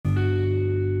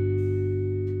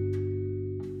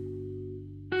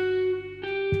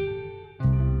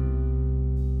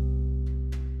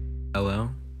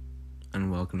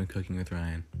Cooking with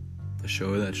Ryan, the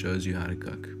show that shows you how to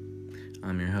cook.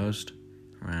 I'm your host,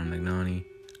 Ryan McNaughty,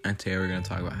 and today we're going to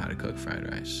talk about how to cook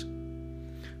fried rice.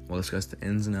 We'll discuss the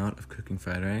ins and outs of cooking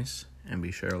fried rice, and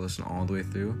be sure to listen all the way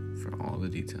through for all the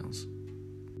details.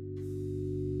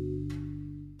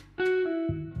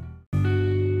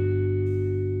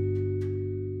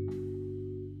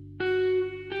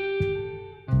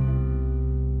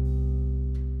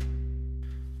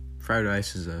 Fried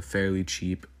rice is a fairly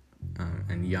cheap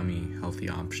and yummy, healthy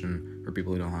option for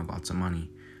people who don't have lots of money.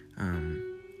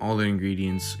 All the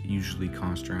ingredients usually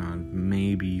cost around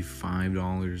maybe $5,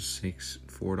 $6,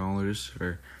 $4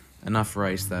 for enough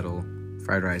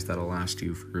fried rice that'll last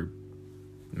you for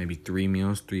maybe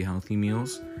 3 healthy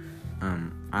meals.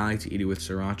 I like to eat it with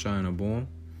sriracha in a bowl.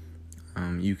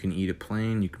 You can eat it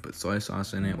plain, you can put soy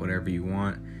sauce in it, whatever you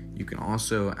want. You can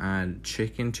also add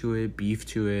chicken to it, beef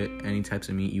to it, any types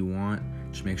of meat you want.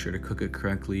 Just make sure to cook it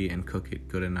correctly and cook it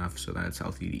good enough so that it's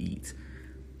healthy to eat.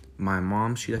 My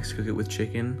mom, she likes to cook it with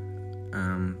chicken,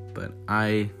 but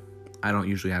I don't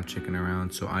usually have chicken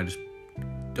around, so I just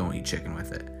don't eat chicken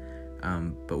with it.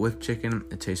 But with chicken,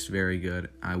 it tastes very good.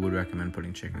 I would recommend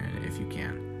putting chicken in it if you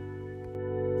can.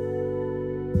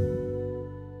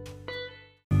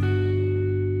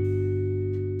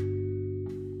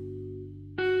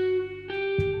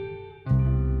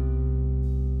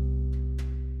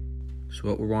 So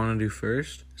what we want to do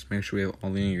first is make sure we have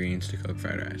all the ingredients to cook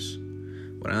fried rice.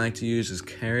 What I like to use is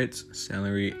carrots,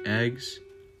 celery, eggs,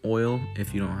 oil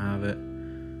if you don't have it,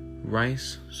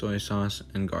 rice, soy sauce,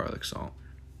 and garlic salt.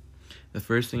 The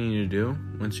first thing you need to do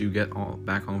once you get all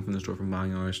back home from the store from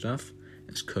buying all your stuff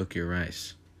is cook your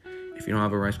rice. If you don't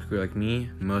have a rice cooker like me,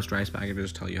 most rice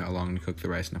packagers tell you how long to cook the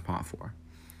rice in a pot for.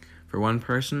 For one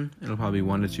person, it'll probably be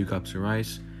 1 to 2 cups of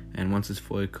rice, and once it's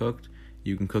fully cooked,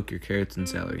 you can cook your carrots and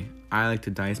celery. I like to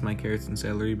dice my carrots and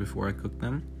celery before I cook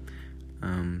them,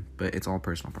 but it's all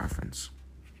personal preference.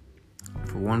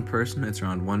 For one person, it's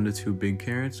around 1 to 2 big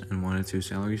carrots and 1 to 2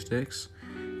 celery sticks,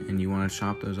 and you want to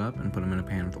chop those up and put them in a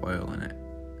pan with oil in it.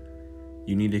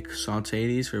 You need to saute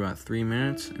these for about 3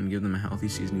 minutes and give them a healthy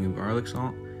seasoning of garlic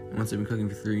salt, and once they've been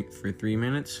cooking for 3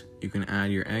 minutes, you can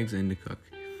add your eggs in to cook.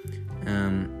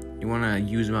 You want to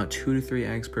use about 2 to 3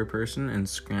 eggs per person and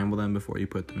scramble them before you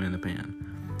put them in the pan.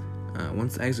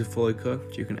 Once the eggs are fully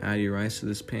cooked, you can add your rice to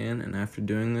this pan, and after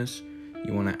doing this,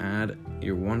 you want to add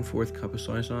your 1/4 cup of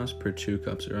soy sauce per 2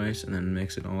 cups of rice and then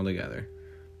mix it all together.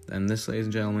 Then this, ladies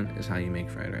and gentlemen, is how you make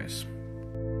fried rice.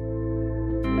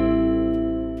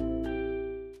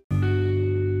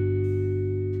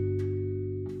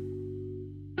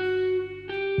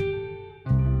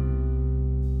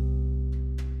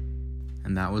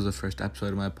 And that was the first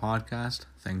episode of my podcast.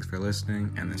 Thanks for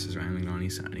listening, and this is Ryan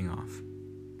McNaughty signing off.